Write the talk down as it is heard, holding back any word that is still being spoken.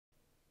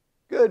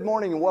Good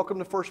morning and welcome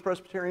to First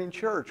Presbyterian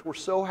Church. We're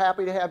so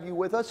happy to have you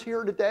with us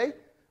here today.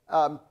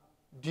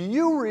 Do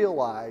you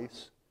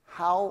realize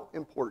how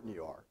important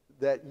you are?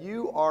 That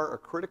you are a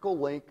critical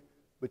link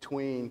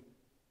between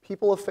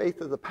people of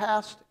faith of the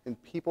past and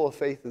people of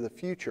faith of the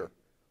future.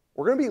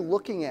 We're going to be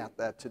looking at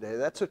that today.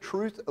 That's a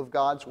truth of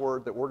God's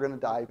Word that we're going to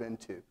dive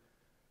into.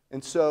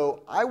 And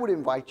so I would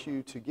invite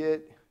you to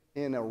get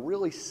in a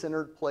really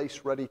centered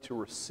place ready to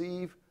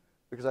receive,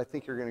 because I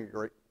think you're going to get a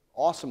great,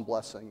 awesome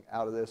blessing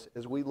out of this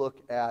as we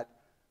look at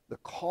the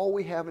call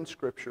we have in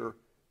Scripture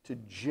to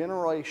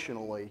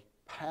generationally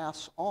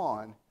pass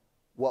on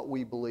what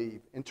we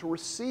believe and to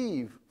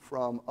receive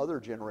from other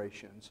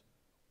generations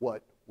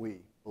what we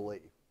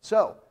believe.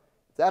 So,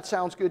 if that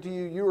sounds good to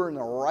you, you are in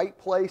the right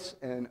place,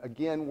 and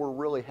again, we're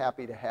really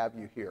happy to have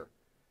you here.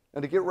 Now,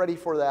 to get ready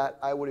for that,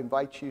 I would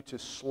invite you to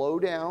slow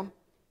down,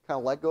 kind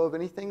of let go of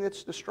anything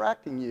that's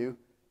distracting you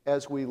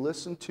as we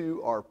listen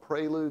to our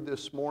prelude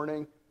this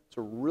morning. It's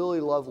a really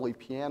lovely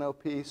piano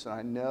piece, and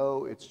I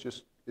know it's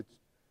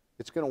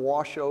going to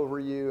wash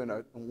over you in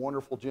a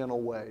wonderful,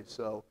 gentle way.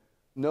 So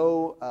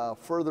no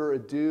further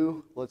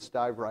ado, let's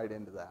dive right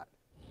into that.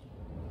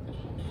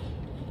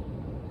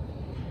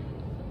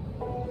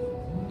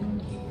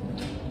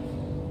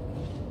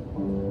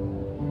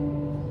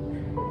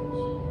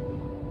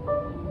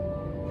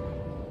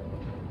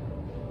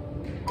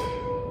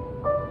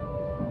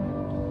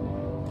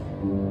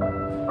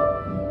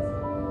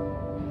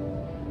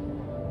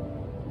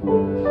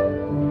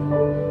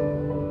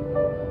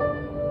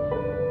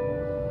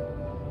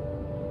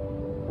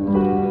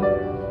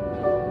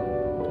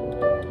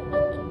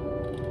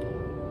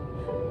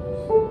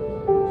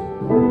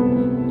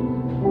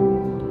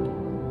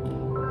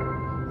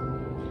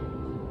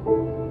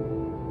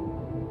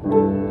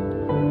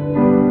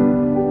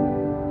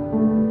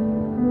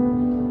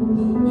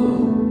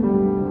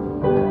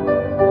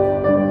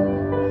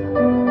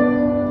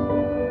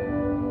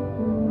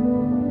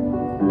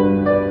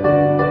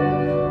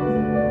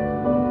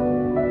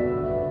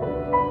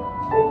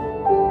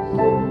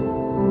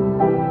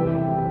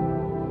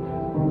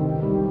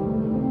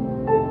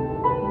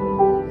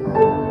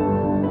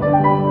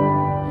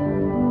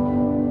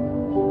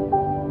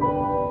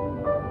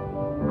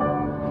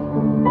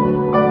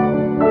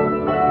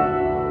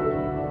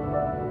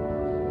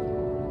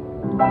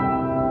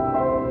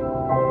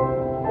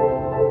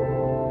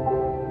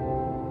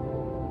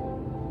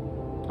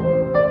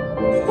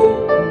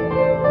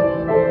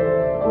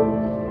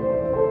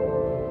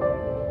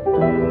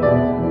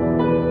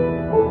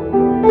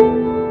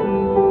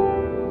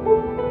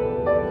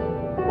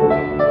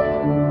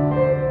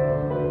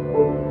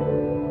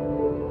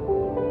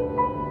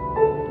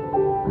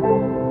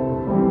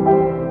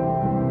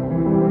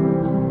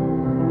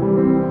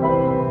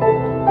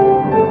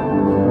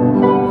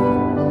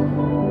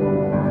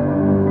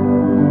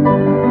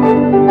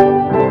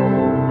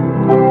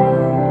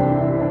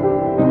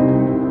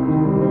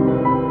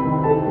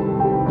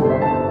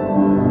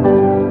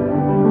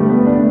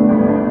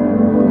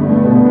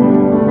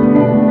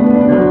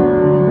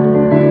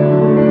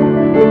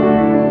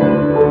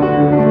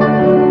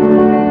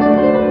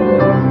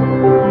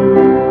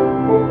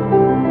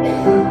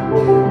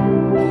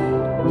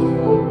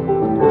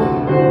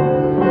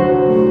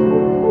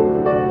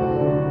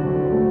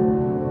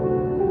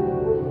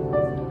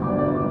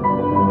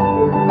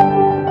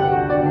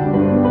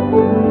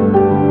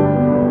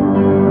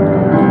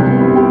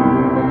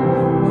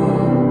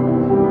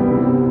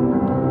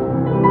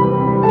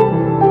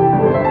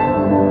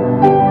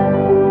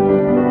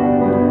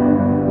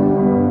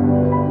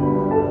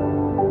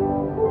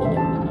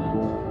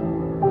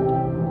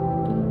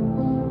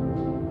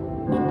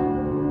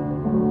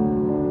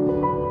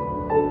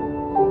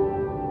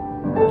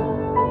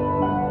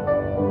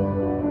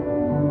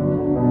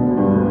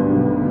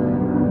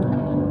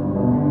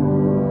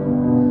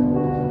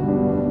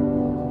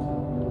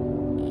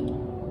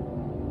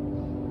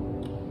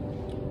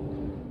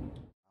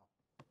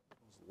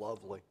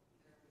 Lovely.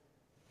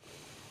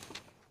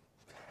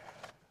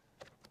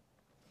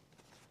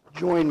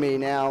 Join me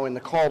now in the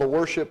call to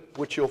worship,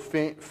 which you'll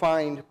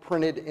find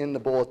printed in the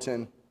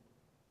bulletin.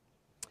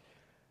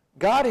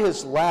 God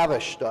has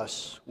lavished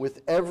us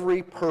with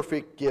every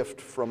perfect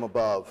gift from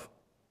above.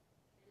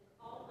 And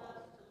called us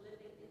to live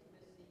in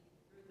intimacy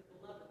through the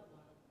beloved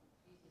one,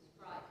 Jesus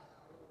Christ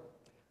our Lord.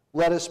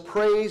 Let us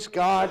praise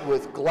God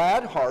with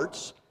glad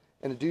hearts,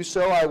 and to do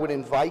so I would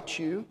invite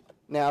you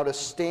now to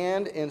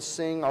stand and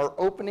sing our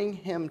opening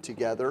hymn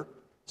together,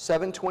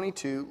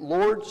 722,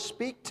 Lord,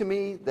 speak to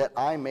me that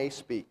I may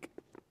speak.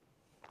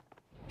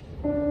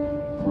 Lord,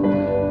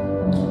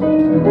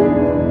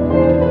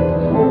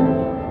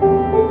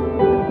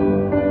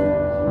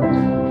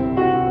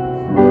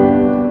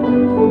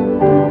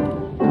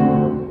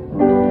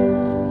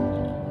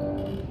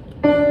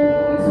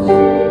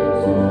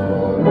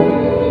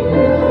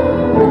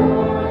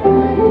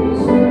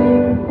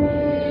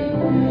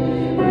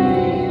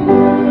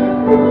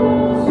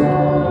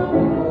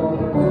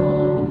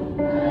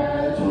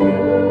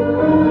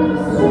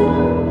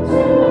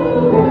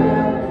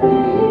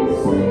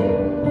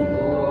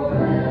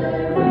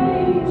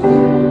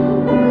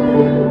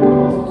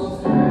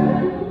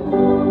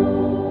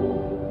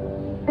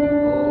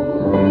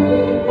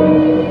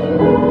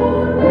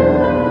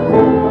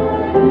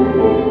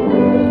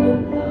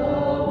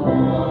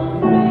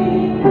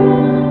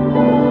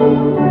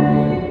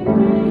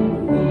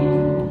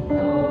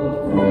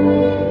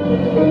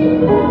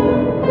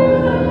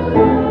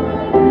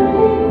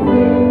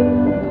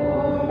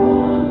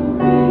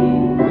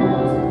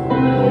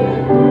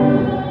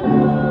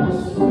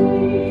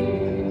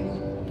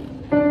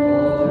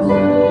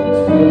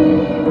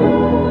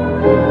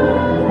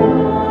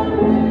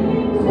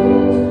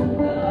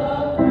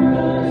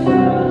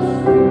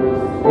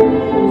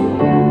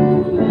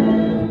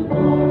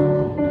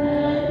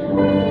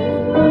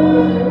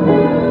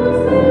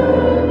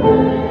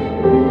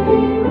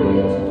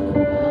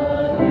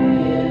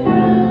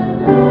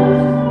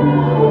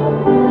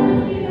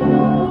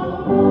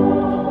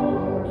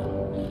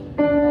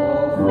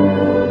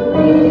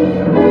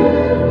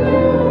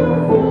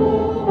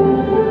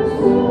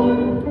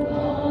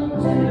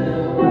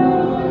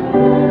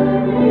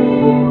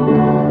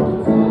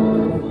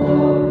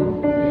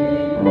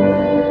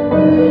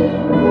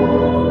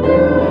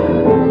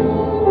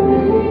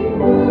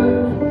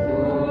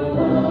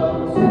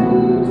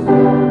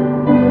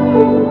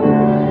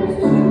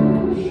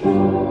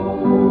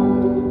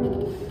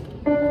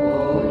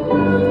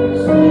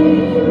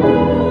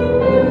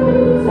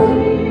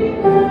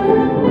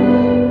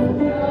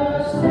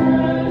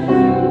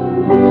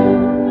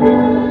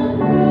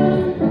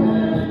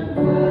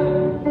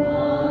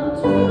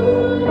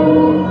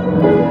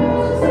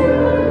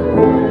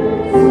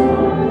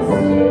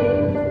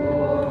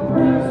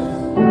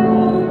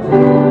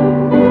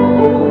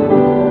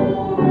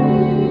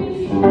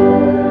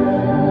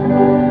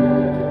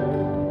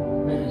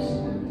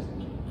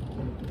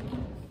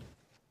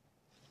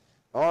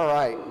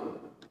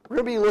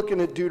 looking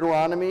at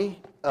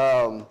Deuteronomy,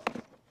 and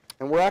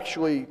we're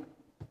actually,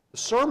 the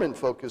sermon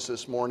focus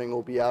this morning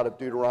will be out of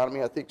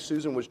Deuteronomy. I think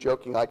Susan was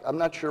joking, like, I'm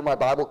not sure my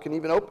Bible can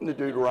even open to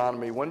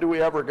Deuteronomy. When do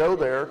we ever go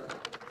there?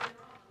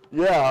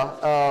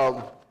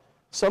 Yeah,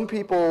 some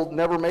people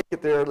never make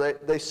it there.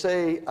 They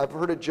say, I've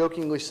heard it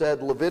jokingly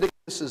said,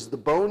 Leviticus is the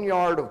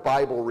boneyard of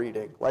Bible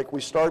reading. Like,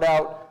 we start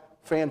out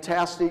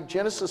fantastic.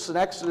 Genesis and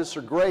Exodus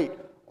are great,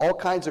 all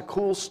kinds of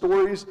cool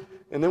stories,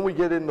 and then we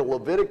get into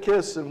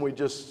Leviticus, and we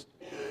just,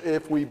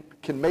 if we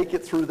can make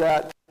it through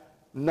that,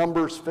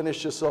 Numbers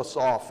finishes us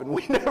off, and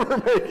we never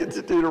make it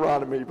to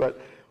Deuteronomy. But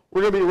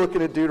we're going to be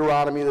looking at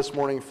Deuteronomy this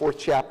morning, 4th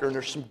chapter, and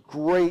there's some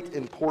great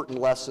important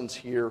lessons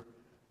here.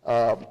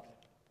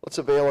 Let's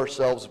avail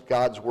ourselves of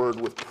God's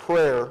word with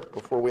prayer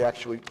before we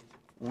actually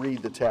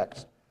read the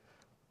text.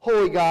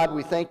 Holy God,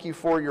 we thank you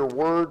for your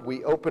word.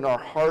 We open our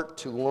heart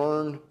to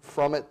learn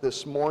from it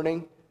this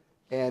morning,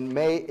 and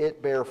may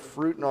it bear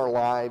fruit in our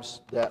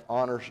lives that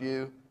honors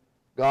you.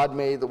 God,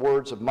 may the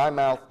words of my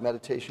mouth,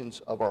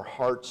 meditations of our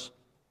hearts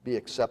be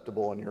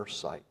acceptable in your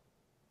sight.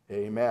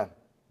 Amen.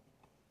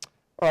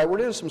 All right, we're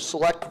doing some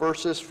select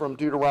verses from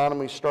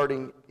Deuteronomy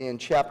starting in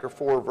chapter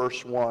 4,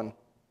 verse 1.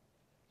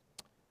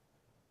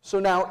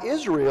 So now,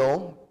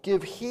 Israel,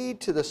 give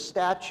heed to the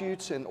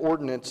statutes and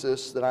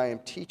ordinances that I am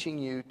teaching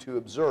you to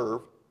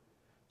observe,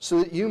 so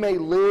that you may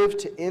live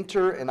to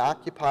enter and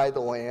occupy the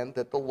land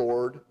that the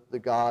Lord, the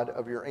God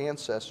of your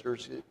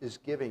ancestors, is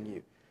giving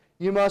you.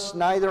 You must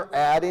neither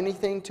add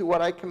anything to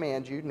what I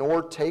command you,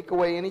 nor take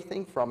away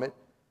anything from it,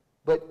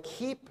 but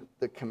keep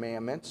the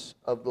commandments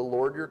of the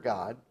Lord your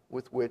God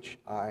with which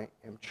I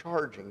am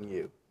charging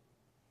you.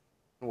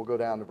 And we'll go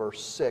down to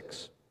verse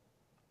 6.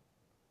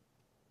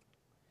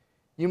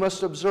 You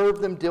must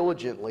observe them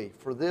diligently,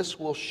 for this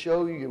will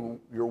show you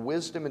your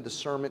wisdom and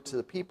discernment to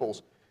the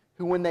peoples,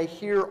 who when they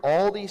hear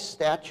all these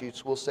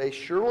statutes will say,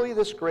 surely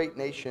this great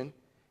nation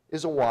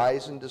is a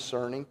wise and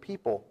discerning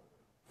people.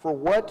 For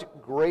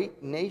what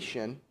great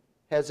nation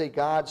has a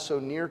God so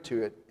near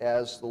to it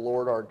as the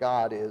Lord our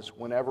God is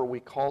whenever we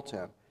call to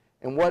him?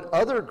 And what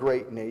other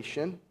great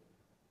nation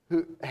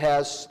who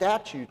has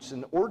statutes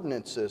and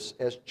ordinances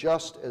as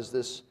just as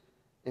this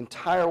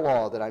entire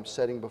law that I'm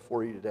setting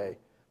before you today?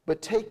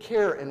 But take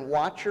care and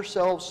watch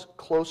yourselves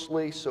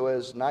closely so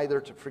as neither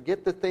to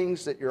forget the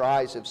things that your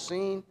eyes have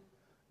seen,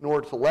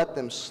 nor to let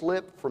them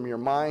slip from your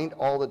mind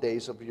all the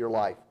days of your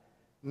life.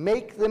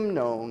 Make them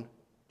known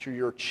to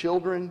your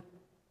children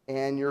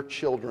and your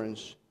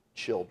children's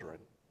children.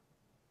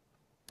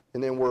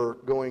 And then we're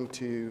going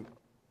to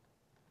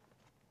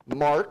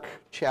Mark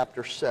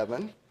chapter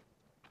 7.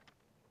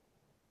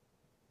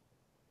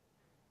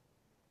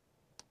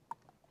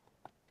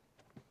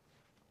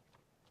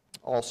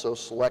 Also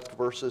select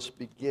verses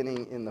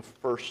beginning in the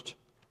first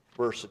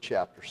verse of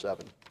chapter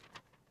 7.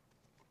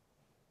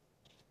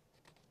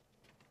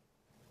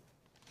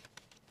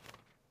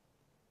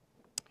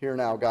 Hear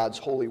now God's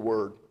holy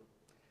word.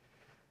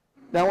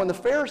 Now when the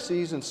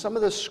Pharisees and some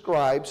of the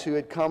scribes who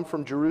had come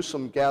from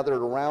Jerusalem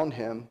gathered around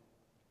him,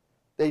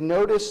 they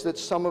noticed that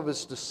some of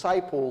his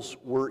disciples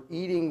were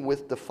eating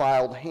with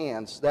defiled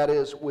hands, that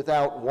is,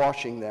 without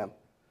washing them.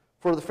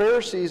 For the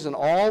Pharisees and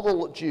all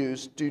the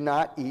Jews do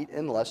not eat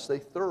unless they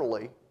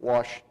thoroughly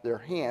wash their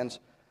hands,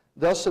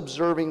 thus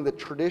observing the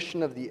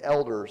tradition of the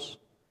elders.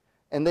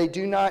 And they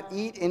do not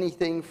eat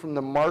anything from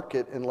the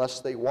market unless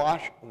they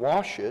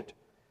wash it.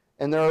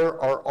 And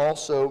there are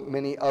also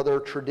many other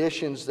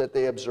traditions that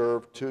they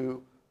observe,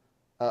 to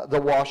the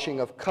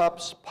washing of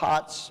cups,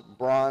 pots,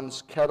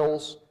 bronze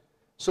kettles.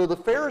 So the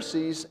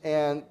Pharisees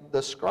and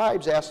the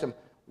scribes asked him,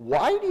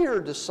 why do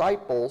your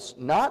disciples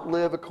not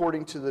live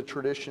according to the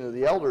tradition of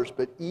the elders,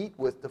 but eat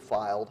with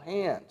defiled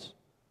hands?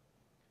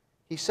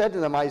 He said to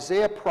them,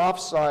 Isaiah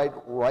prophesied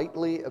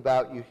rightly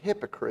about you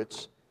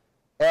hypocrites,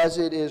 as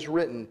it is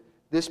written,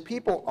 this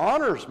people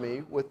honors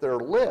me with their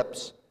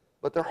lips,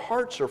 but their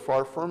hearts are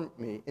far from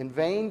me. In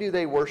vain do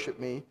they worship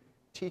me,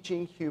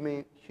 teaching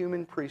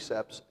human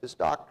precepts as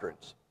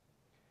doctrines.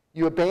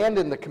 You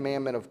abandon the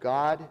commandment of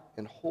God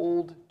and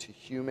hold to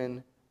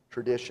human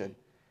tradition.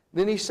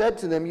 Then he said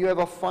to them, you have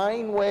a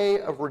fine way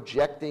of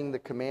rejecting the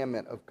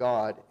commandment of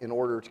God in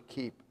order to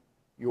keep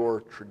your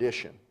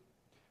tradition.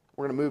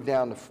 We're going to move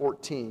down to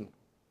 14.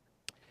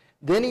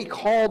 Then he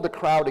called the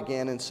crowd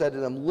again and said to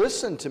them,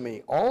 listen to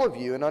me, all of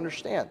you, and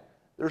understand.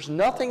 There's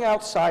nothing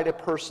outside a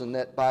person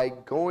that by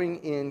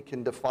going in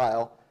can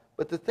defile,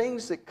 but the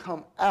things that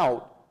come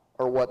out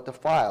are what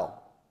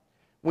defile.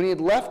 When he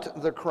had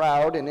left the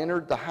crowd and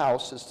entered the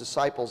house, his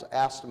disciples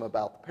asked him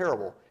about the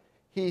parable.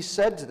 He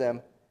said to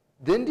them,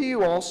 then do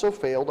you also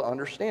fail to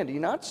understand? Do you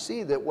not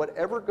see that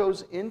whatever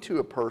goes into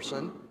a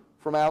person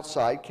from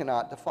outside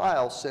cannot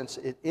defile, since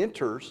it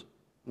enters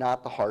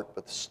not the heart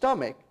but the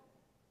stomach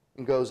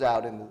and goes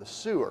out into the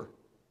sewer?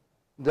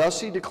 Thus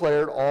he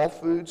declared all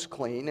foods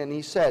clean, and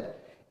he said,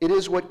 it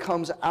is what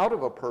comes out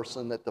of a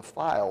person that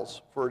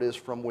defiles, for it is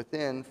from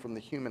within, from the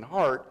human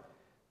heart,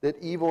 that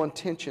evil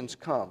intentions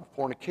come: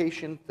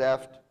 fornication,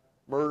 theft,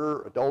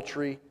 murder,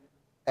 adultery,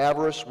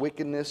 avarice,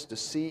 wickedness,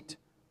 deceit,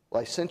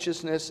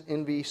 licentiousness,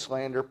 envy,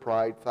 slander,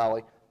 pride,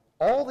 folly.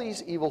 All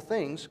these evil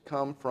things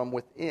come from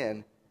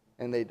within,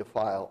 and they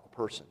defile a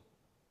person.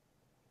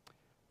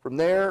 From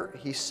there,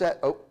 he said,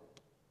 oh,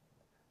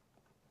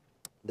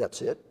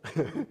 that's it.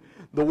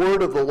 The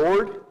word of the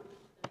Lord.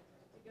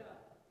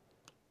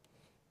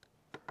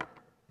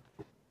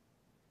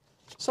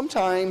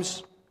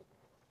 Sometimes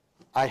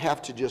I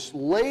have to just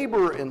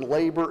labor and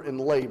labor and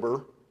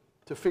labor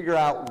to figure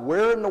out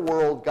where in the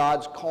world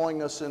God's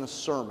calling us in a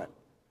sermon.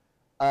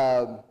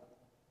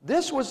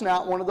 This was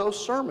not one of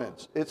those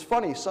sermons. It's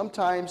funny,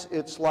 sometimes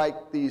it's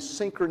like these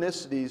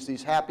synchronicities,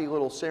 these happy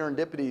little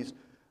serendipities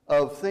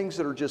of things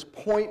that are just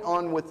point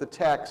on with the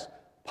text,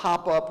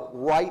 pop up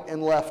right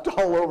and left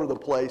all over the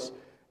place.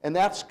 And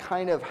that's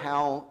kind of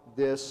how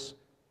this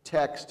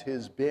text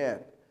has been.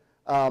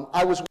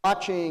 I was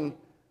watching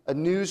a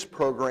news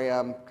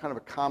program, kind of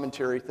a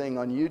commentary thing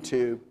on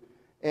YouTube,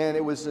 and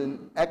it was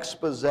an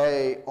expose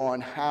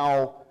on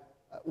how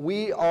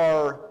we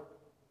are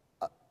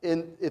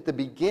at the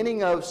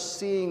beginning of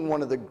seeing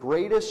one of the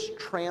greatest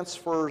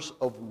transfers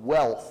of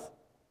wealth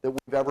that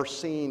we've ever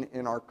seen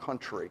in our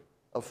country,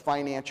 of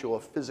financial,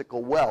 of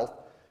physical wealth,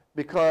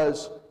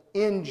 because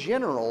in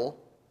general,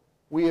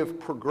 we have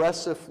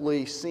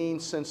progressively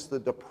seen since the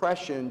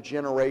Depression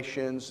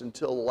generations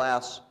until the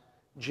last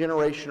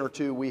generation or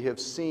two, we have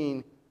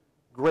seen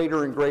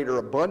greater and greater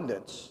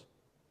abundance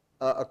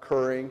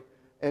occurring,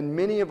 and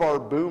many of our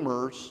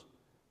boomers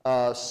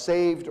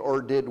saved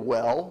or did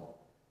well.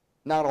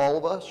 Not all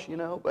of us, you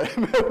know,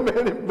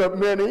 but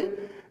many.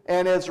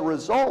 And as a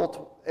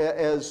result,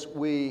 as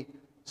we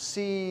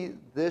see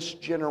this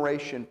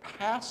generation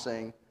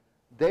passing,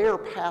 they are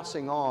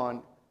passing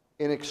on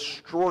an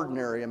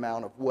extraordinary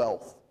amount of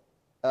wealth.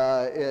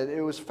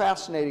 It was a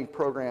fascinating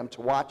program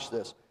to watch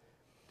this.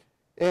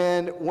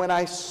 And when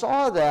I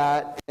saw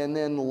that, and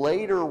then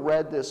later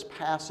read this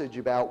passage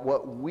about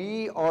what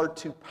we are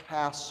to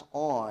pass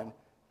on,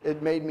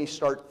 it made me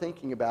start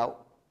thinking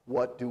about,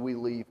 what do we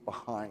leave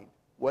behind?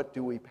 What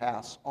do we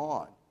pass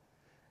on?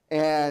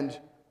 And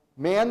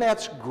man,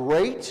 that's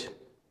great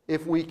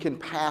if we can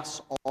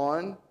pass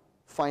on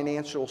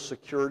financial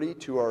security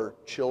to our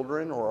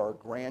children or our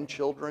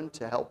grandchildren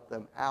to help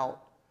them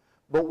out.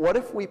 But what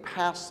if we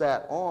pass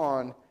that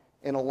on,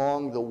 and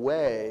along the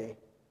way,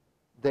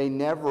 they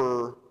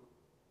never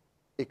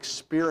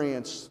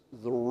experience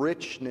the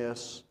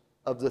richness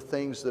of the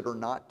things that are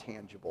not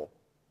tangible?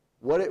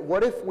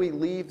 What if we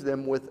leave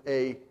them with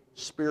a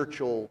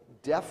spiritual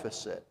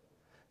deficit?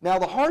 Now,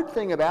 the hard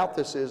thing about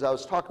this is, I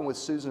was talking with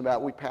Susan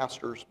about, we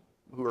pastors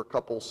who are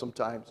couples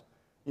sometimes,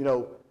 you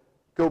know,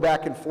 go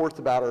back and forth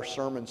about our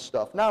sermon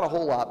stuff. Not a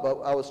whole lot, but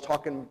I was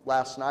talking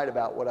last night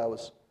about what I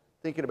was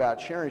thinking about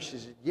sharing. She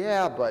said,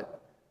 yeah, but,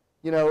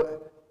 you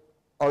know,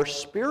 our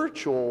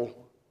spiritual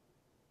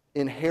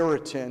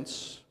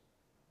inheritance,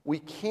 we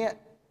can't,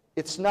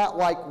 it's not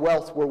like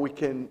wealth where we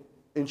can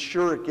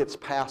ensure it gets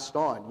passed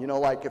on. You know,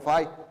 like if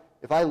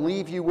I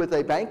leave you with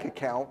a bank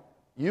account,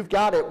 you've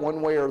got it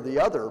one way or the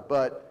other,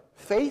 but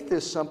faith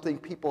is something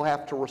people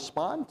have to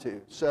respond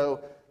to.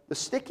 So the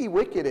sticky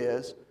wicket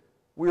is,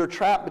 we are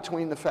trapped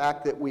between the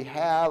fact that we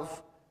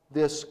have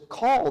this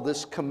call,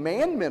 this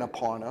commandment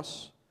upon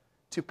us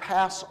to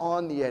pass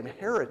on the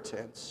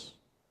inheritance,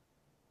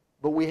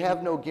 but we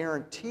have no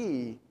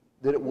guarantee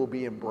that it will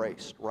be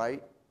embraced,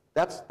 right?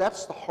 That's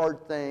the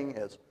hard thing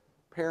as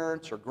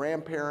parents or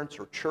grandparents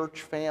or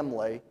church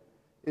family,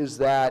 is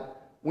that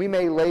we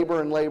may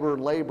labor and labor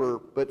and labor,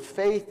 but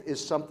faith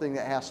is something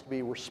that has to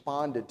be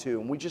responded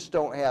to, and we just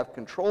don't have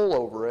control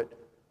over it,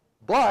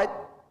 but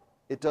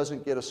it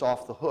doesn't get us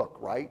off the hook,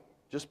 right?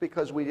 Just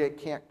because we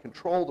can't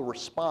control the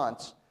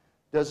response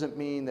doesn't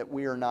mean that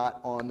we are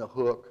not on the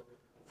hook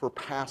for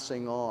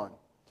passing on.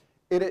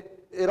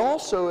 It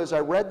also, as I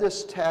read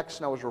this text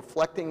and I was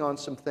reflecting on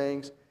some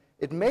things,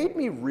 it made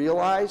me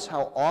realize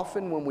how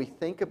often when we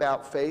think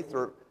about faith,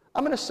 or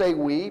I'm going to say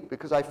we,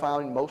 because I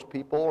find most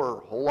people are a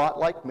whole lot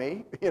like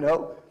me, you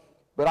know,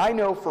 but I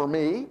know for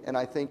me, and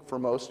I think for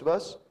most of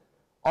us,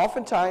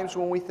 oftentimes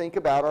when we think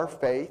about our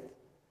faith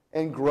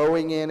and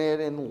growing in it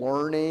and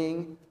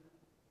learning,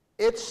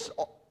 it's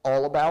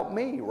all about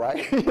me,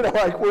 right? You know,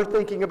 like we're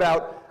thinking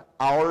about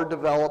our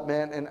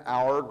development and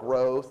our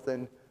growth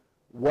and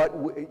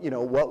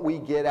what we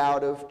get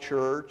out of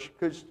church.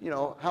 Because, you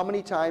know, how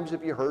many times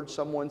have you heard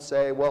someone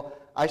say, well,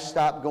 I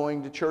stopped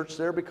going to church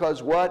there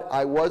because what?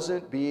 I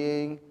wasn't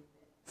being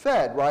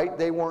fed, right?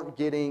 They weren't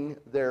getting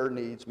their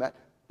needs met.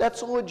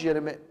 That's a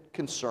legitimate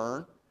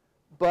concern.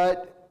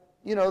 But,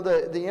 you know,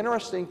 the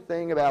interesting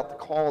thing about the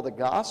call of the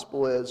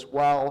gospel is,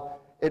 while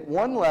at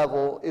one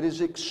level, it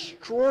is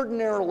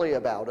extraordinarily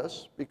about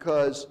us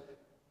because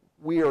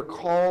we are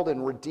called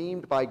and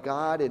redeemed by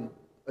God and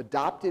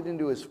adopted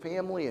into His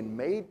family and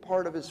made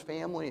part of His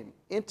family and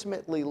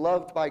intimately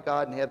loved by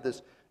God and have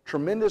this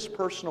tremendous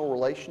personal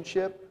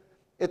relationship.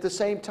 At the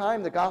same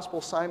time, the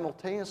gospel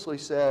simultaneously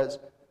says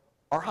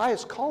our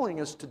highest calling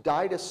is to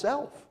die to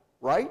self,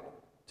 right?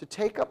 To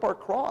take up our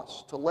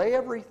cross, to lay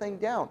everything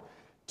down,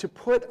 to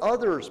put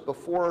others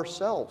before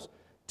ourselves,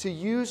 to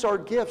use our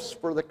gifts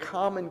for the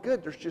common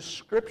good. There's just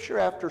scripture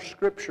after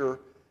scripture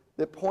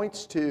that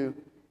points to,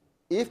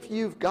 if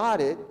you've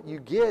got it, you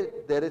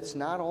get that it's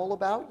not all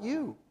about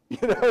you,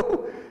 you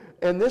know?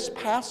 And this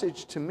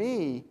passage, to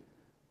me,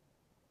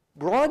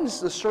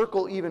 broadens the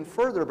circle even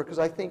further, because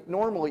I think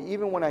normally,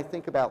 even when I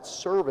think about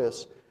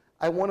service,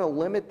 I want to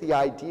limit the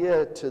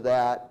idea to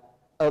that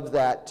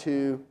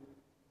to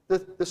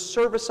the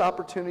service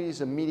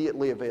opportunities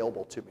immediately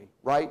available to me,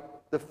 right?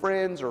 The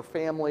friends or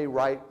family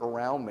right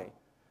around me.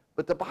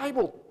 But the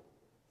Bible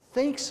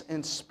thinks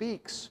and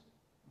speaks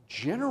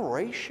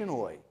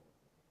generationally.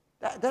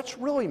 That's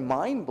really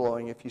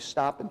mind-blowing if you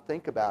stop and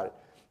think about it.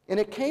 And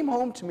it came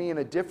home to me in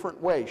a different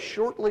way.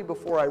 Shortly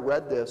before I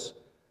read this,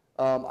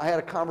 I had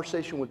a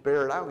conversation with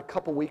Barrett, a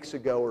couple weeks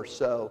ago or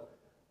so.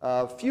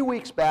 A few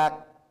weeks back,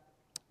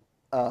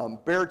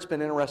 Barrett's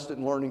been interested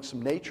in learning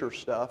some nature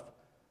stuff,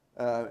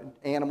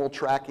 animal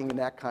tracking and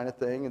that kind of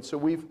thing. And so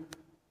we've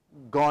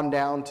gone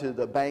down to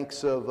the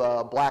banks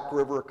of Black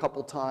River a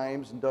couple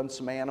times and done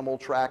some animal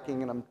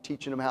tracking, and I'm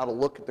teaching him how to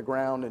look at the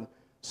ground and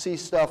see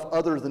stuff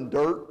other than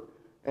dirt.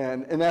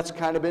 And that's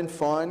kind of been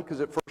fun,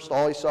 because at first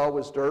all he saw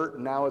was dirt,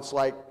 and now it's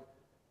like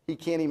he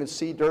can't even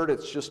see dirt,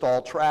 it's just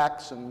all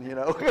tracks, and you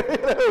know.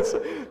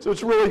 So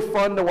it's really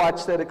fun to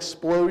watch that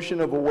explosion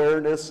of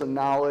awareness and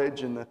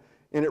knowledge and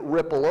it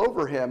ripple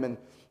over him. And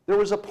there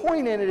was a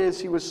point in it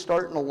as he was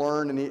starting to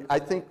learn, and I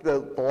think the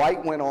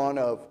light went on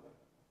of,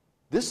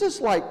 this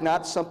is like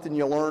not something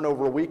you learn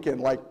over a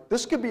weekend. Like,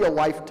 this could be a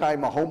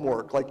lifetime of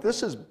homework. Like,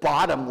 this is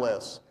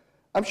bottomless.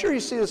 I'm sure you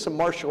see this in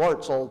martial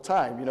arts all the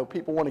time. You know,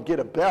 people want to get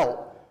a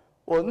belt.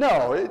 Well,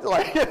 no, it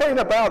ain't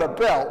about a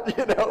belt.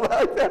 You know,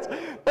 like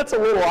that's a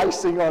little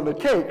icing on the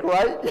cake,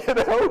 right? You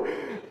know,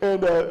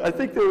 and I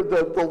think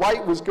the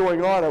light was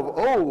going on of,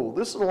 oh,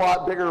 this is a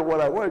lot bigger than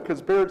what I wanted,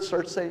 because Barrett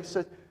starts saying,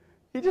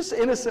 he just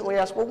innocently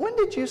asked, well, when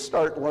did you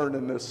start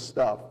learning this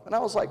stuff? And I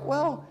was like,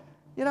 well,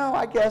 you know,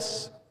 I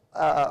guess.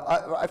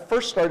 I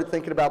first started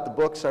thinking about the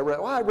books I read.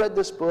 Well, I read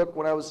this book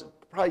when I was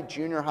probably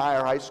junior high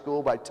or high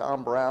school by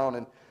Tom Brown,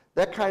 and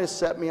that kind of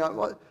set me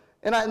on.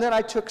 And then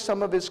I took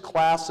some of his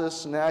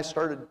classes, and then I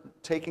started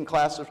taking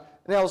classes,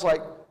 and I was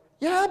like,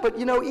 yeah, but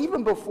you know,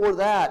 even before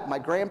that, my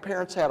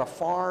grandparents had a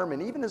farm,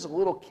 and even as a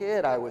little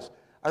kid, I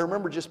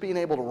remember just being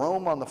able to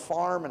roam on the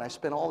farm, and I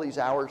spent all these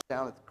hours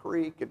down at the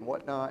creek and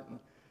whatnot, and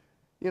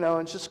you know,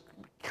 and it's just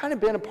kind of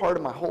been a part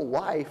of my whole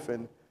life.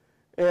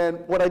 And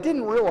what I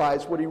didn't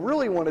realize, what he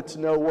really wanted to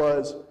know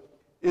was,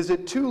 is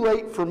it too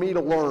late for me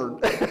to learn?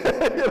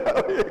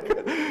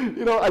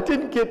 you know, I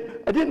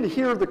didn't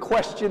hear the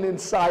question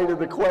inside of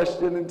the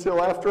question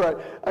until after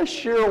I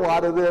share a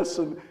lot of this,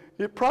 and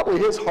probably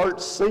his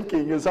heart's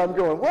sinking as I'm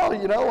going, well,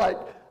 you know,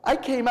 I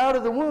came out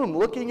of the womb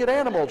looking at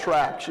animal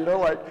tracks, you know,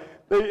 like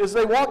as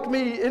they walked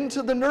me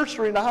into the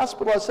nursery in the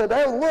hospital, I said,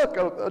 hey, look,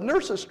 a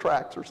nurse's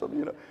tracks or something,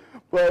 you know.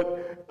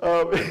 But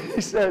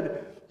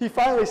he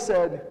finally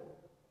said,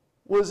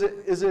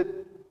 is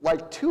it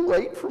like too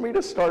late for me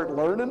to start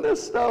learning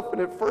this stuff?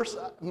 And at first,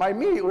 my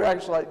immediate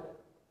reaction was like,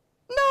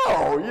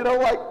 no, you know,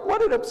 like,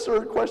 what an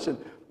absurd question.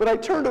 But I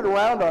turned it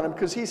around on him,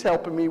 because he's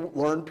helping me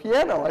learn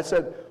piano. I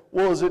said,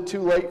 well, is it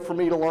too late for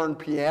me to learn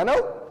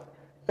piano?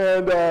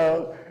 And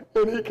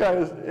he kind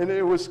of, and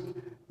it was,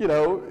 you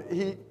know,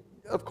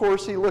 of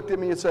course, he looked at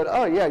me and said,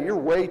 oh, yeah, you're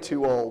way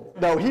too old.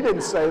 No, he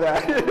didn't say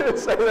that. He didn't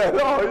say that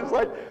at all. He was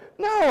like,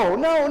 no,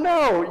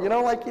 you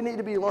know, like, you need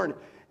to be learning.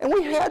 And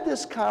we had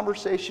this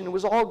conversation. It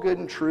was all good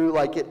and true.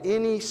 Like, at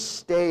any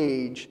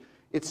stage,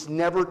 it's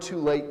never too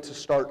late to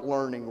start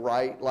learning,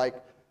 right?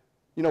 Like,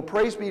 you know,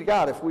 praise be to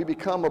God, if we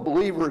become a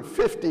believer at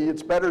 50,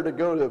 it's better to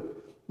go to,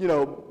 you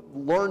know,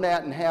 learn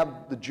that and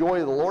have the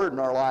joy of the Lord in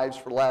our lives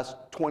for the last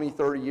 20,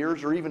 30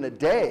 years, or even a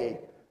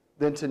day,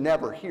 than to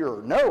never hear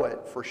or know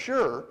it, for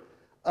sure.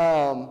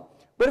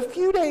 But a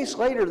few days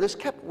later, this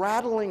kept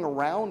rattling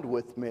around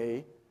with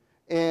me,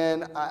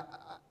 and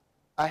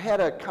I had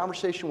a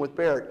conversation with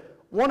Barrett.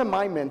 One of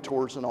my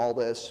mentors in all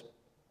this,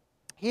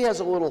 he has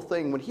a little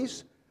thing. When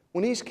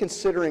he's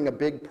considering a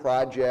big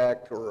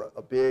project or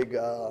a big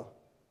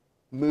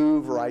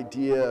move or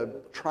idea,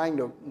 trying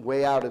to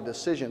weigh out a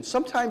decision,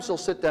 sometimes he'll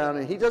sit down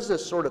and he does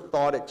this sort of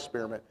thought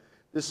experiment,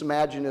 this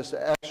imaginous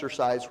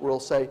exercise where he'll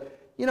say,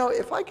 you know,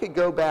 if I could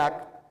go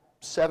back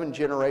 7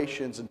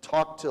 generations and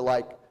talk to,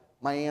 like,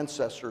 my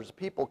ancestors,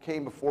 people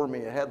came before me,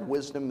 they had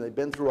wisdom, they've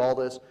been through all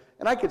this,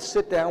 and I could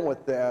sit down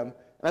with them,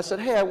 and I said,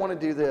 hey, I want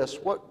to do this.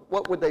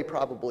 What would they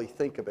probably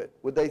think of it?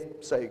 Would they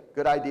say,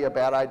 good idea,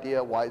 bad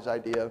idea, wise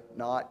idea,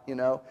 not, you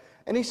know?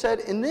 And he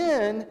said, and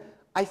then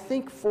I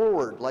think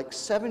forward, like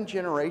 7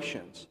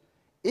 generations.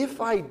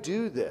 If I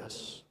do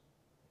this,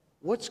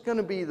 what's going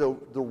to be the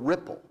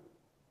ripple?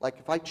 Like,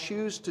 if I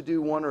choose to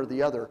do one or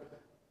the other,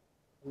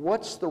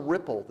 what's the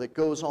ripple that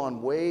goes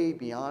on way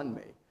beyond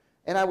me?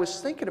 And I was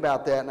thinking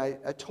about that, and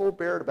I told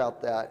Barrett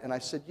about that, and I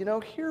said, you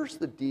know, here's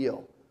the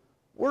deal.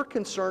 We're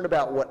concerned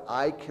about what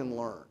I can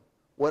learn,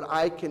 what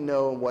I can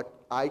know, and what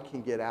I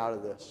can get out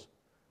of this.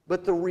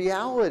 But the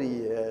reality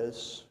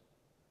is,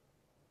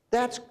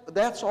 that's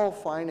all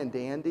fine and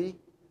dandy,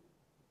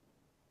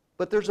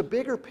 But there's a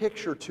bigger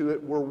picture to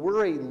it where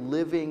we're a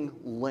living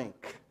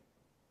link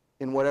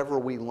in whatever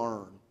we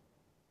learn.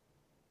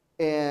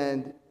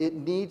 And it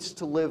needs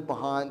to live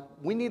behind,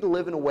 we need to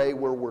live in a way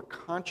where we're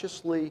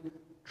consciously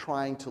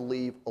trying to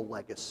leave a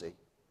legacy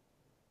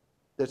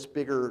that's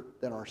bigger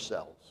than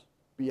ourselves,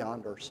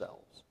 beyond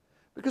ourselves.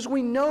 Because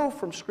we know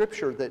from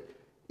Scripture that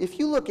if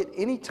you look at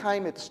any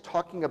time it's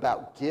talking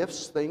about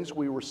gifts, things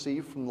we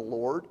receive from the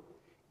Lord,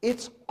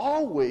 it's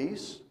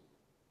always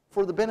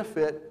for the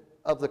benefit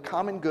of the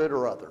common good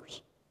or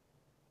others.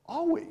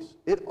 Always.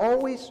 It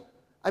always,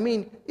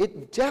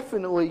 it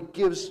definitely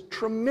gives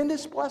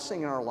tremendous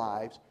blessing in our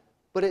lives,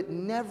 but it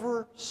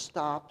never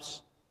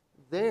stops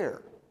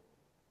there.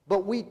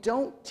 But we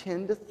don't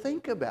tend to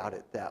think about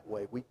it that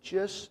way. We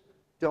just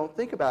don't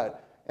think about it.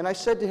 And I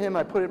said to him,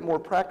 I put it in more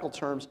practical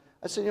terms,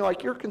 I said,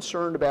 you're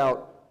concerned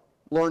about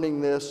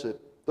learning this at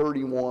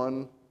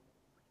 31,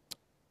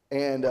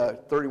 and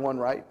 31,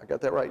 right? I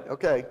got that right?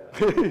 Okay.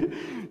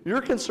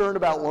 You're concerned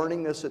about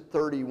learning this at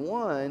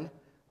 31.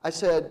 I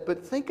said,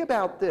 but think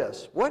about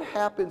this. What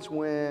happens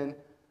when,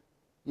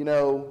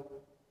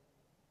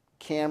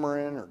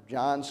 Cameron or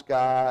John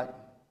Scott,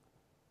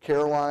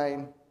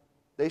 Caroline,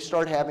 they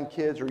start having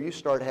kids, or you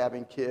start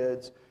having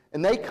kids,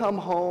 and they come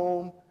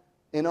home,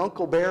 and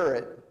Uncle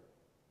Barrett,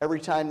 every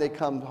time they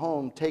come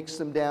home, takes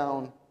them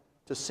down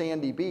to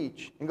Sandy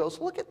Beach and goes,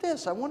 look at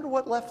this, I wonder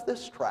what left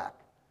this track.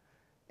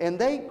 And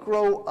they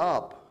grow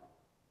up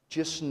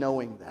just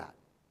knowing that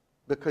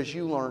because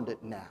you learned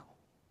it now.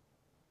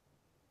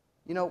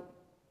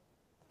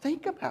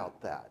 Think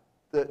about that.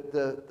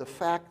 The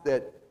fact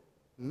that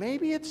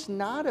maybe it's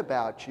not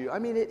about you.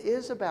 It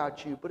is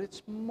about you, but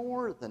it's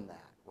more than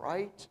that,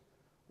 right?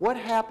 What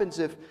happens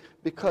if,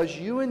 because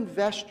you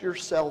invest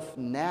yourself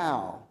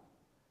now,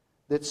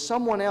 that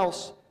someone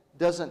else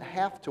doesn't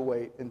have to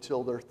wait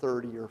until they're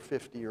 30 or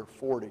 50 or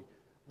 40,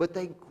 but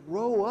they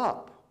grow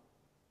up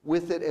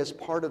with it as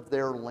part of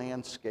their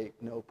landscape,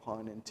 no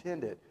pun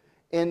intended.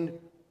 And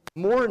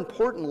more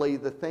importantly,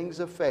 the things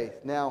of faith.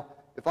 Now,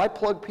 if I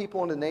plug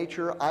people into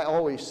nature, I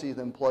always see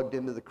them plugged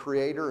into the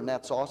Creator, and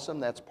that's awesome.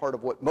 That's part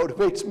of what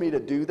motivates me to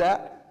do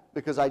that,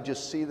 because I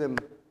just see them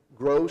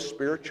grow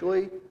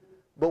spiritually.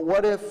 But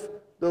what if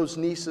those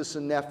nieces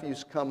and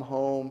nephews come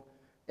home,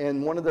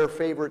 and one of their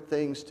favorite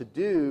things to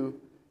do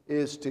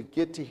is to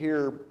get to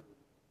hear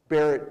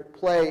Barrett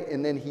play,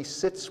 and then he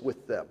sits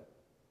with them,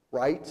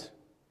 right?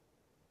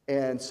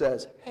 And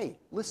says, hey,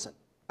 listen.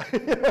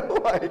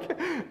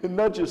 It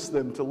nudges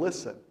them to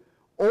listen.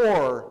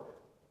 Or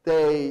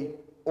their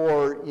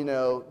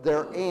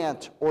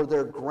aunt or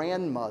their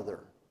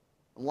grandmother.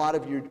 A lot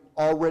of you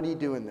are already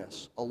doing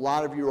this. A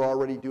lot of you are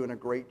already doing a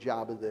great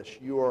job of this.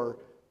 You are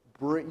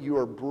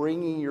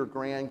bringing your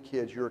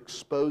grandkids, you're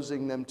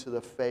exposing them to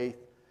the faith,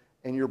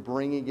 and you're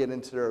bringing it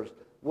into theirs.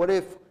 What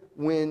if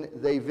when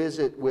they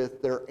visit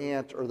with their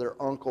aunt or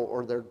their uncle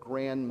or their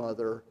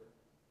grandmother,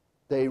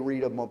 they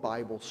read them a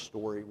Bible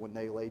story when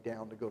they lay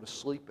down to go to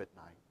sleep at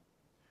night?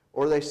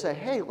 Or they say,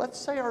 hey, let's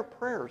say our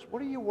prayers.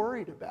 What are you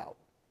worried about?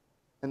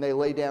 And they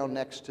lay down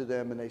next to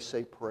them and they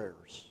say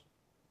prayers.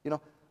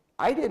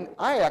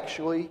 I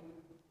actually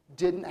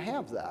didn't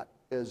have that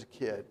as a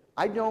kid.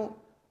 I don't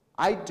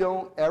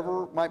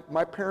ever,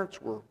 my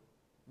parents were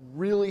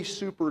really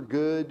super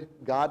good,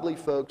 godly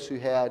folks who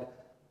had,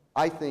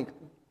 I think,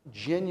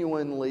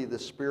 genuinely the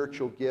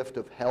spiritual gift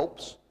of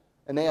helps.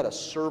 And they had a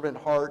servant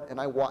heart, and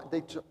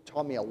they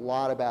taught me a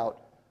lot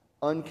about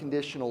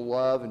unconditional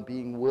love and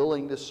being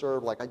willing to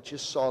serve. Like, I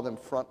just saw them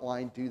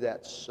frontline do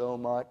that so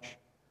much.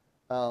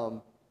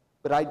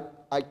 But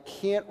I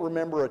can't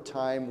remember a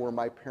time where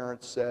my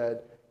parents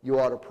said, you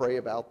ought to pray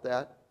about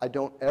that. I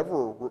don't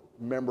ever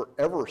remember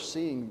ever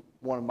seeing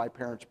one of my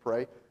parents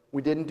pray.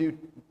 We didn't do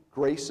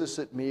graces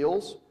at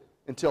meals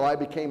until I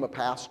became a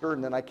pastor,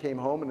 and then I came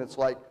home, and it's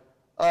like,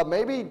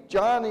 maybe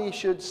Johnny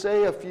should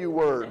say a few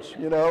words,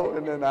 and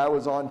then I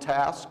was on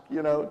task,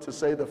 to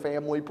say the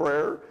family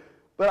prayer.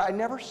 But I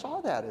never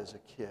saw that as a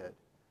kid.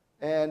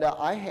 And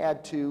I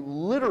had to,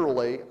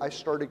 literally, I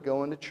started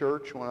going to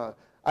church when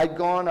I'd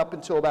gone up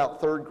until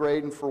about 3rd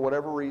grade, and for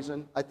whatever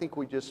reason, I think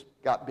we just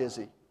got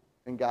busy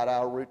and got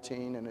out of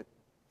routine, and it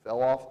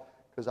fell off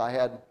because I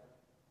had,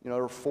 there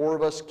were 4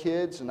 of us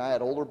kids, and I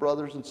had older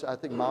brothers, and I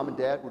think Mom and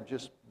Dad were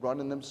just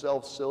running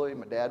themselves silly.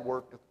 My dad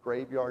worked a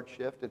graveyard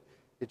shift, and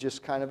it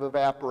just kind of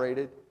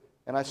evaporated.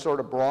 And I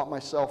sort of brought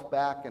myself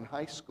back in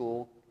high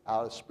school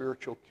out of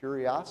spiritual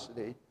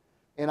curiosity.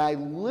 And I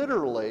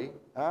literally,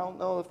 I don't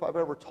know if I've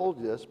ever told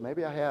you this,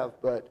 maybe I have,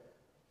 but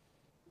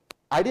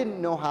I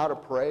didn't know how to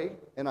pray,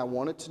 and I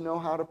wanted to know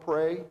how to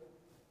pray.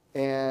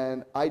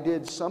 And I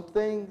did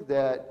something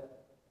that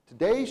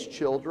today's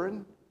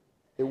children,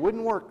 it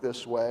wouldn't work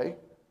this way.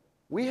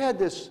 We had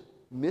this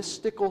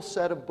mystical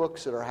set of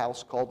books at our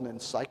house called an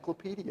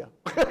encyclopedia.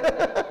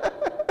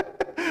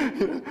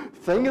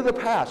 Thing of the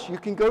past. You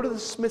can go to the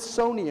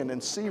Smithsonian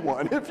and see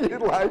one if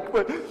you'd like.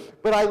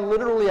 But I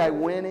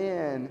went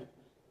in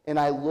and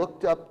I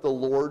looked up the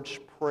Lord's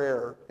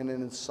Prayer in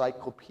an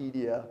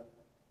encyclopedia,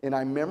 and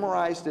I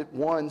memorized it,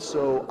 one,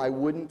 so I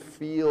wouldn't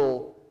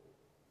feel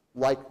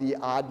like the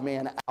odd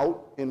man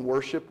out in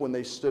worship when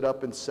they stood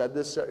up and said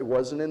this. It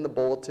wasn't in the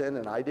bulletin,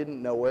 and I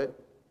didn't know it,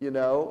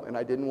 and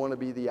I didn't want to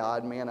be the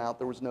odd man out.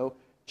 There was no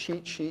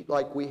cheat sheet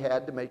like we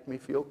had to make me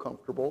feel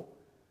comfortable.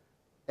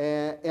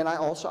 And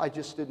I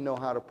just didn't know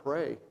how to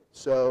pray.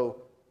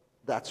 So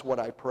that's what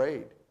I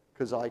prayed,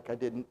 because I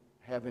didn't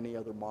have any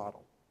other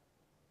model.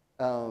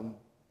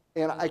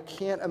 And I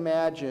can't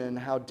imagine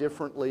how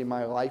differently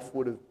my life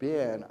would have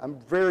been. I'm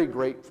very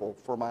grateful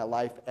for my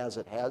life as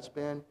it has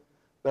been,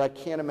 but I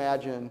can't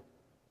imagine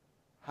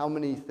how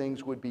many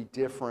things would be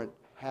different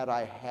had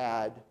I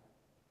had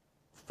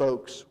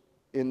folks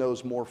in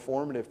those more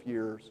formative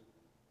years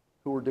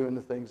who were doing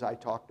the things I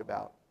talked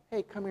about.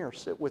 Hey, come here,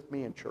 sit with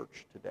me in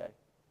church today.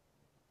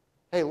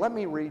 Hey, let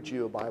me read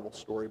you a Bible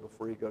story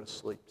before you go to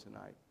sleep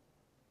tonight.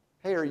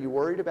 Hey, are you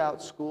worried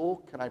about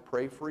school? Can I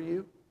pray for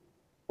you?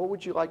 What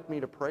would you like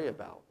me to pray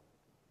about?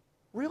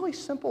 Really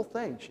simple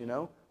things,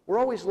 We're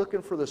always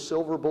looking for the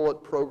silver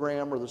bullet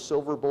program or the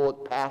silver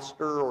bullet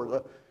pastor or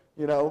the,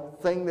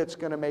 thing that's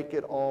going to make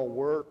it all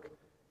work.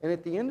 And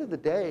at the end of the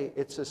day,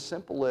 it's as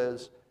simple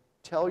as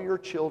tell your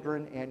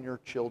children and your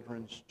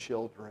children's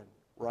children,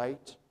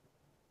 right?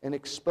 And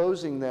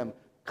exposing them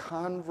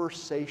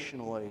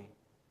conversationally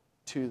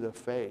to the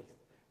faith.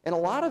 And a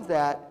lot of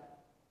that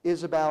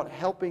is about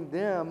helping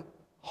them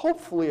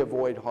hopefully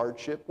avoid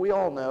hardship. We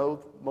all know,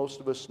 most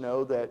of us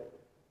know that,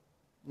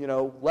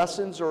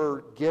 lessons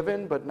are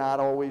given but not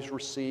always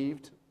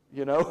received.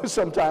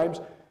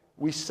 Sometimes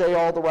we say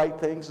all the right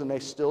things and they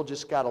still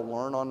just got to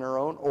learn on their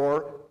own.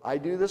 Or I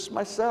do this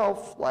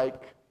myself.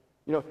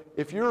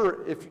 If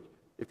you're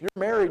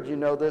married, you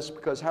know this,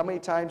 because how many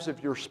times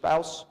have you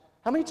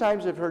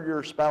heard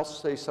your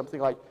spouse say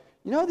something like,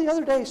 the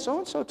other day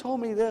so-and-so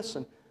told me this,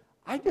 and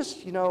I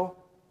just,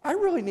 I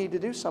really need to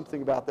do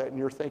something about that. And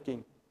you're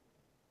thinking,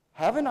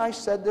 haven't I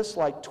said this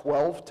like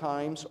 12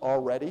 times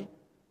already?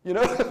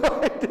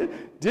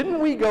 Didn't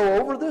we go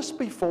over this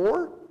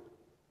before?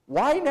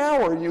 Why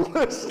now are you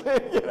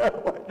listening?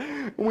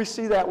 And we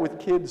see that with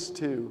kids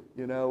too,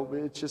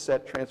 It's just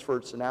that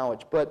transferred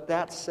knowledge. But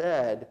that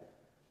said,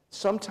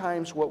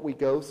 sometimes what we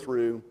go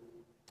through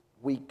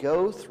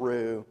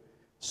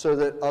so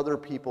that other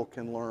people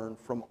can learn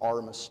from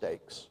our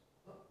mistakes.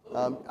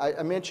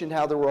 I mentioned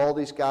how there were all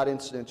these God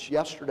incidents.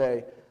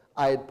 Yesterday,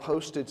 I had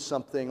posted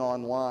something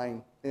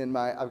online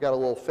I've got a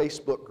little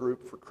Facebook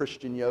group for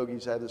Christian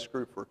yogis. I have this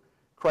group for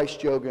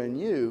Christ Yoga and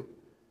You.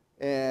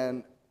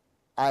 And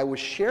I was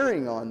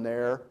sharing on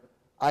there,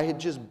 I had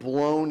just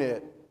blown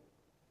it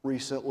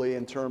recently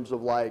in terms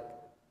of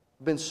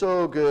been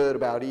so good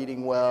about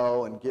eating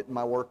well and getting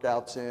my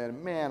workouts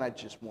in. Man, I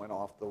just went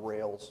off the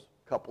rails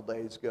a couple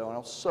days ago, and I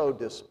was so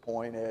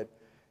disappointed.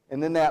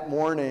 And then that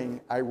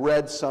morning, I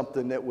read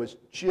something that was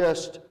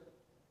just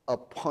a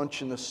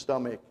punch in the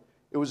stomach.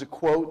 It was a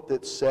quote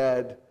that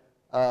said,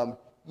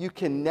 you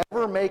can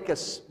never make a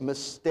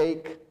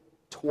mistake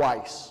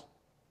twice,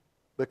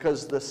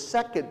 because the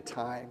second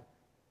time,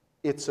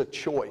 it's a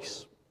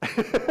choice.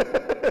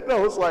 And I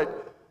was like,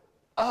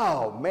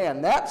 oh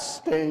man, that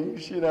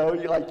stings, you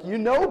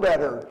know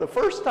better. The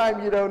first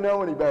time you don't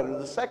know any better.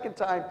 The second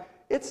time,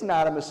 it's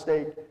not a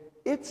mistake,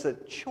 it's a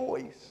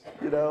choice,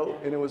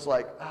 And it was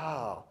like,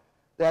 oh,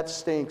 that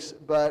stinks.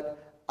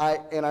 But I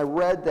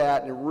read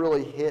that and it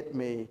really hit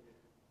me.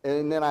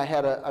 And then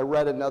I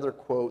read another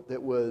quote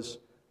that was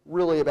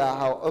really about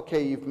how,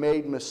 okay, you've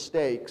made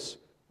mistakes,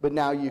 but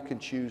now you can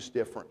choose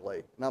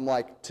differently. And I'm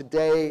like,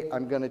 today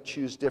I'm going to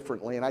choose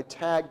differently. And I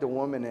tagged a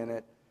woman in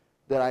it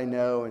that I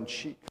know, and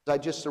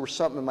there was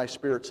something in my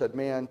spirit said,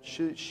 man,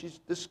 this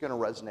is going to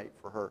resonate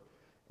for her.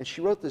 And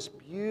she wrote this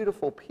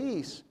beautiful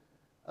piece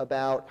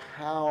about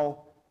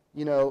how,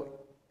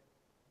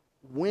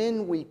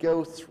 when we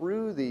go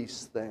through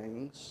these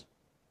things,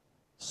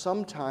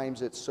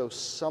 sometimes it's so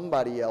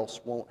somebody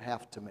else won't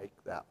have to make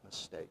that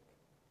mistake.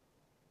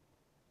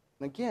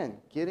 And again,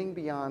 getting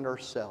beyond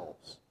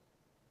ourselves.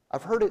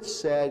 I've heard it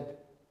said,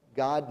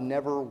 God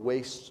never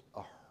wastes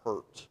a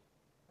hurt.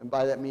 And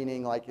by that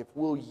meaning, if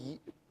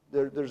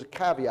there's a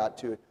caveat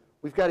to it.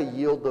 We've got to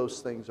yield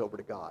those things over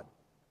to God.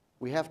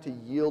 We have to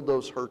yield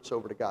those hurts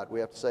over to God.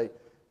 We have to say,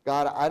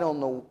 God, I don't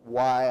know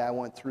why I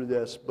went through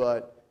this,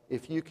 but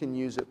if you can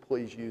use it,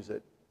 please use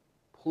it.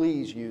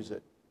 Please use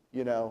it,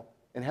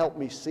 and help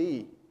me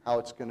see how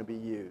it's going to be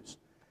used.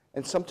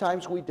 And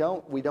sometimes we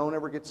don't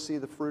ever get to see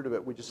the fruit of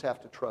it. We just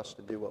have to trust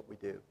to do what we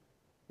do,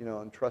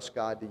 and trust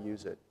God to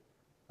use it.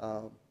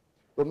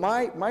 But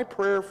my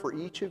prayer for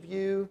each of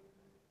you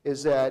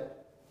is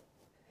that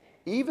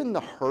even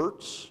the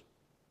hurts,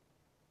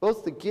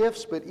 both the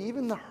gifts, but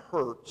even the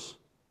hurts,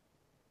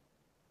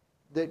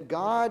 that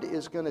God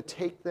is going to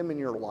take them in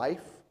your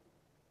life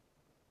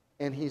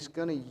and He's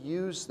going to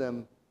use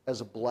them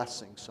as a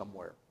blessing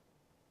somewhere.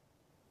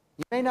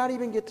 You may not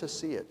even get to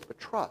see it, but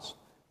trust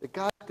that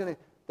God's going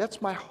to,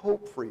 that's my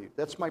hope for you.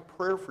 That's my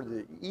prayer for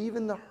you.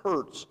 Even the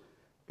hurts,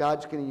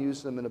 God's going to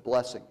use them in a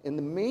blessing. In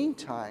the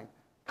meantime,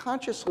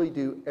 consciously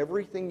do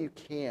everything you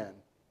can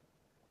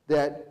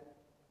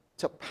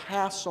to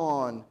pass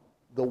on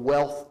the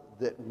wealth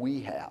that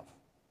we have,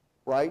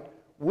 right?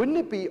 Wouldn't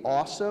it be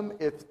awesome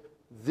if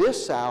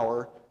this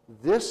hour,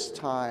 this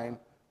time,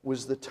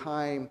 was the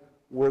time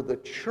where the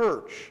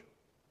church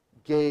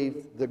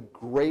gave the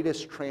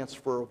greatest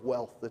transfer of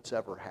wealth that's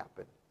ever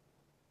happened,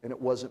 and it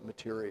wasn't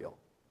material?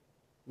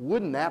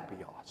 Wouldn't that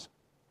be awesome?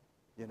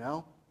 You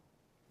know?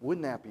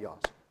 Wouldn't that be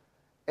awesome?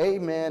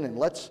 Amen. And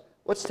let's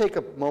take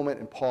a moment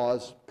and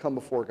pause, come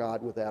before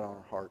God with that on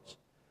our hearts.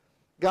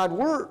 God,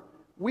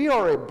 we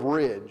are a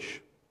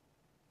bridge,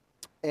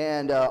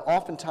 and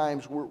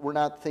oftentimes we're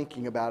not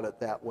thinking about it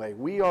that way.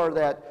 We are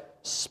that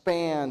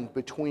span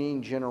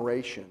between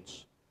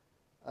generations.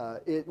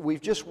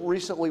 We've just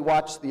recently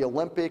watched the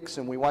Olympics,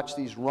 and we watch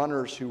these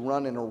runners who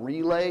run in a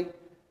relay,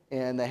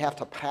 and they have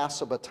to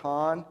pass a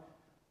baton.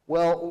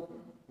 Well,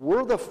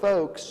 we're the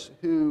folks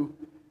who,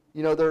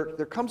 you know,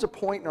 there comes a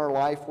point in our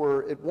life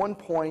where at one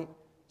point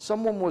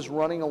someone was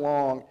running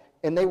along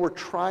and they were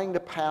trying to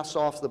pass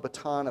off the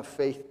baton of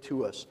faith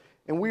to us.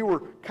 And we were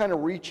kind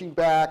of reaching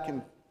back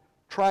and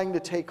trying to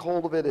take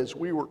hold of it as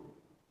we were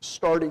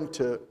starting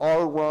to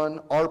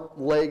our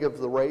leg of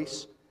the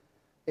race.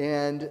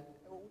 And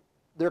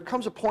there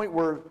comes a point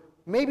where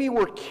maybe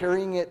we're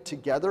carrying it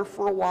together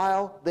for a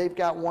while. They've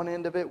got one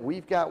end of it,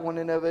 we've got one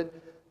end of it.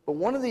 But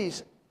one of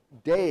these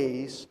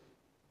days,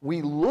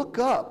 we look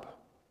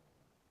up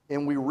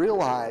and we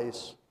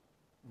realize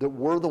that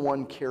we're the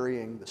one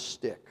carrying the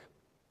stick.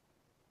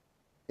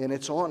 And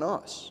it's on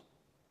us.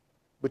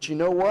 But you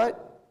know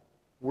what?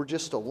 We're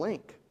just a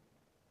link.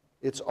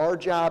 It's our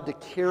job to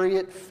carry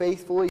it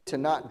faithfully, to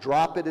not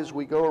drop it as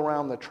we go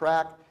around the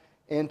track,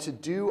 and to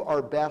do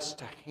our best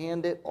to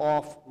hand it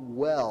off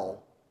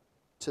well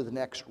to the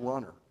next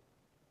runner.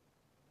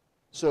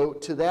 So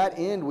to that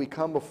end, we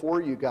come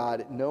before you,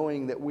 God,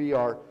 knowing that we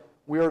are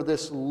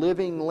this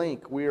living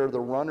link. We are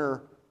the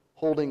runner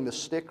holding the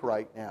stick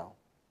right now.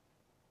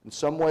 In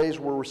some ways,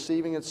 we're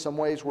receiving it. Some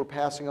ways, we're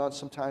passing on.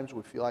 Sometimes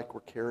we feel like we're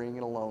carrying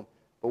it alone.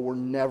 But we're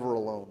never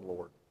alone,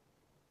 Lord,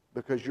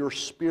 because your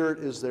Spirit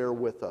is there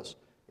with us.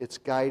 It's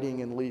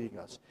guiding and leading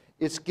us.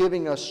 It's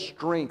giving us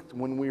strength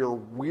when we are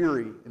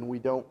weary and we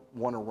don't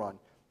want to run.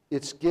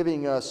 It's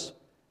giving us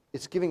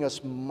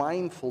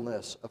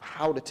mindfulness of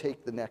how to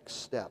take the next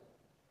step.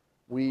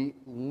 We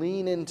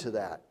lean into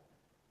that,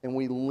 and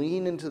we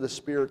lean into the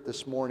Spirit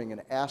this morning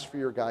and ask for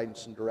your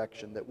guidance and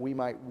direction that we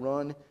might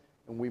run,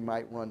 and we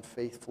might run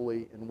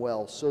faithfully and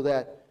well, so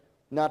that,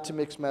 not to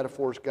mix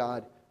metaphors,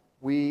 God,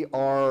 we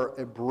are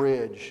a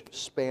bridge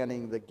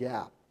spanning the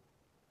gap,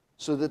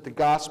 so that the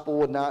gospel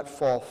would not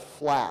fall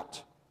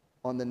flat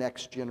on the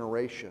next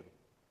generation,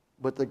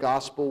 but the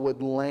gospel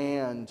would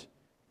land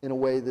in a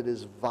way that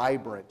is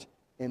vibrant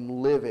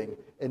and living,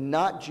 and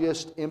not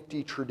just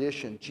empty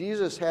tradition.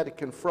 Jesus had to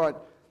confront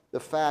the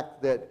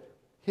fact that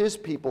his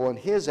people in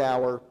his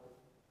hour,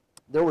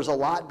 there was a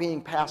lot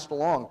being passed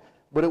along,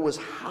 but it was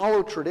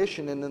hollow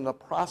tradition, and in the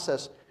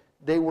process,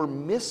 they were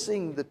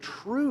missing the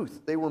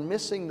truth. They were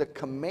missing the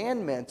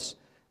commandments,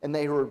 and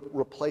they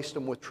replaced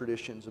them with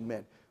traditions of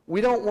men.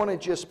 We don't want to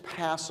just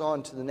pass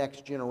on to the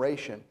next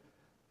generation,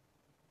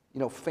 you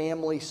know,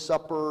 family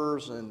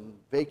suppers and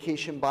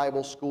vacation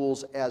Bible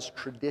schools as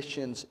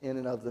traditions in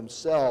and of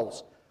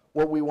themselves.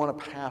 What we want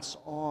to pass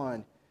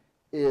on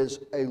is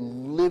a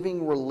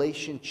living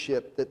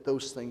relationship that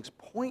those things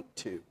point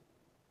to.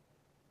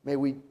 May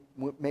we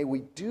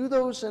do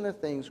those in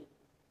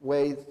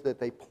ways that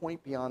they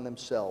point beyond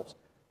themselves,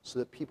 so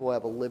that people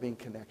have a living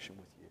connection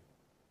with you.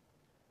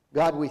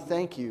 God, we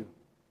thank you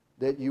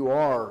that you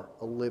are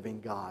a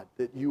living God,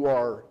 that you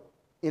are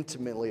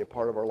intimately a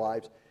part of our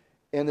lives.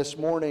 And this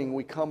morning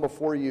we come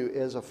before you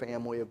as a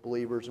family of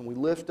believers, and we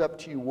lift up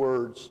to you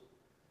words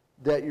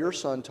that your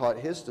Son taught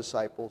his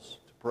disciples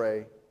to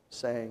pray,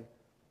 saying,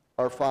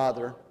 Our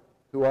Father,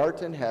 who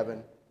art in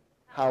heaven,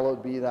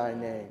 hallowed be thy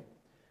name.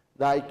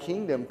 Thy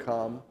kingdom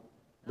come,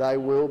 thy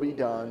will be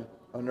done,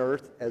 on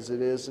earth as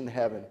it is in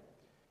heaven.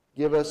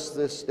 Give us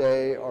this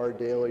day our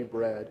daily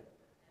bread,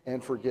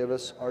 and forgive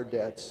us our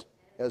debts,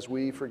 as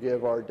we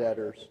forgive our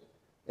debtors.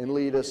 And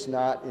lead us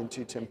not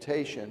into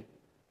temptation,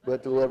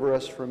 but deliver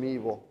us from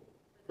evil.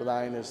 For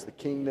thine is the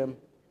kingdom,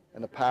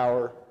 and the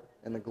power,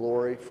 and the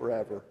glory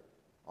forever.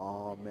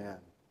 Amen.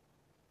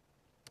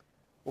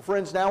 Well,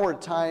 friends, now we're at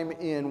a time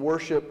in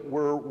worship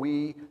where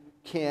we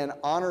can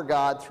honor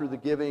God through the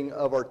giving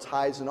of our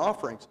tithes and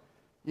offerings.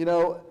 You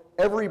know,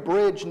 every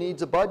bridge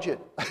needs a budget,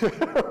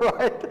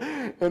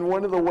 right? And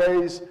one of the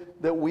ways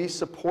that we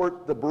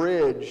support the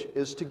bridge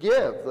is to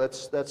give.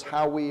 That's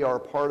how we are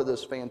part of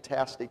this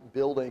fantastic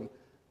building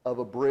of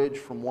a bridge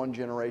from one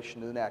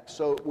generation to the next.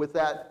 So with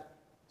that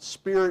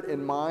spirit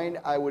in mind,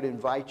 I would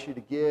invite you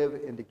to give,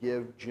 and to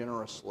give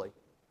generously.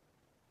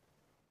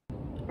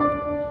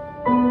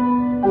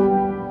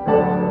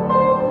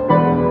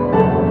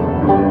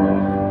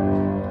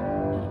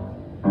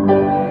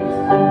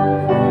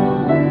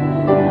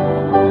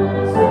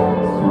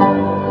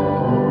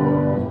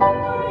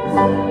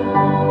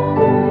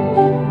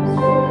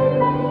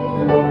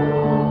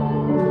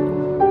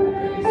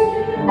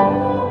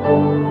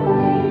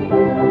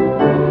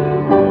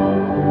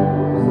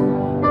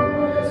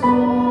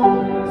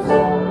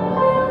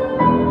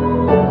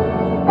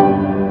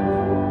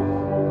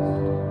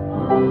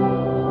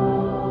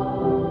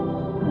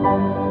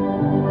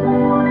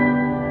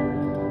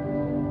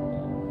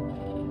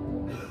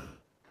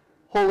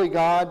 holy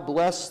God,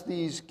 bless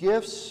these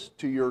gifts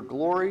to your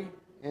glory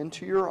and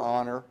to your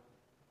honor,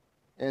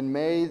 and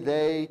may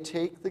they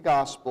take the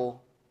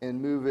gospel and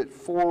move it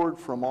forward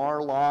from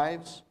our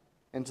lives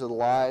into the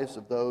lives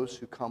of those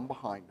who come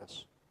behind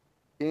us.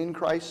 In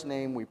Christ's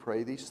name we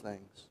pray these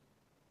things.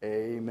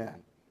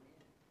 Amen.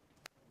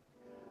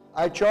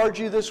 I charge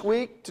you this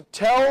week to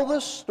tell the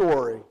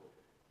story,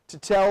 to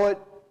tell it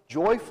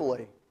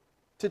joyfully,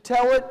 to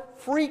tell it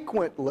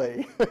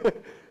frequently,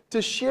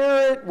 to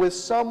share it with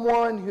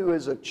someone who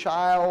is a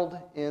child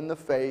in the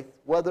faith,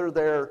 whether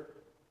they're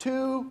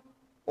 2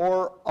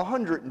 or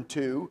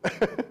 102.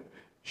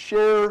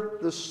 Share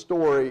the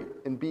story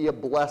and be a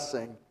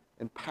blessing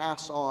and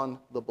pass on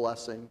the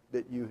blessing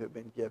that you have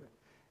been given.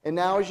 And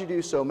now as you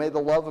do so, may the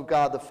love of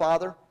God the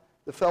Father,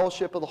 the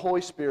fellowship of the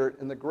Holy Spirit,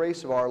 and the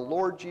grace of our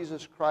Lord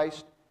Jesus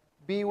Christ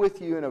be with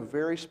you in a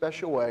very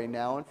special way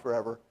now and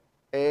forever.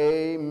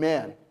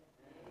 Amen.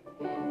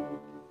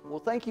 Well,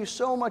 thank you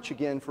so much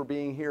again for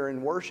being here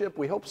in worship.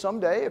 We hope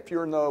someday, if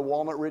you're in the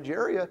Walnut Ridge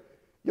area,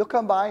 you'll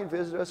come by and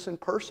visit us in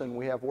person.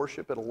 We have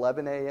worship at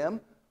 11 a.m.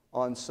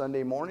 on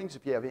Sunday mornings.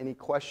 If you have any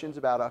questions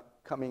about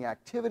upcoming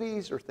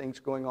activities or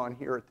things going on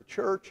here at the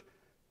church,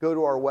 go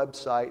to our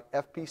website,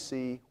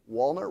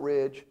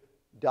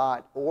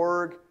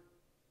 fpcwalnutridge.org.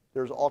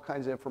 There's all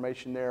kinds of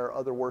information there,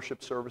 other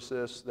worship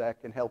services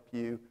that can help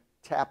you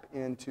tap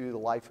into the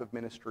life of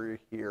ministry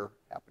here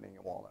happening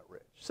in Walnut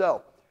Ridge.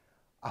 So,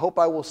 I hope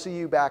I will see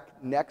you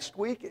back next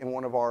week in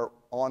one of our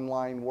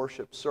online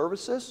worship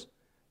services.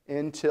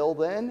 Until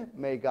then,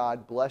 may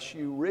God bless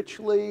you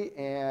richly,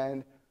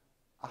 and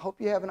I hope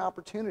you have an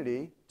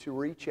opportunity to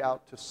reach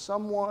out to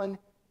someone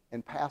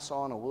and pass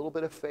on a little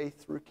bit of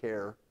faith through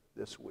care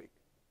this week.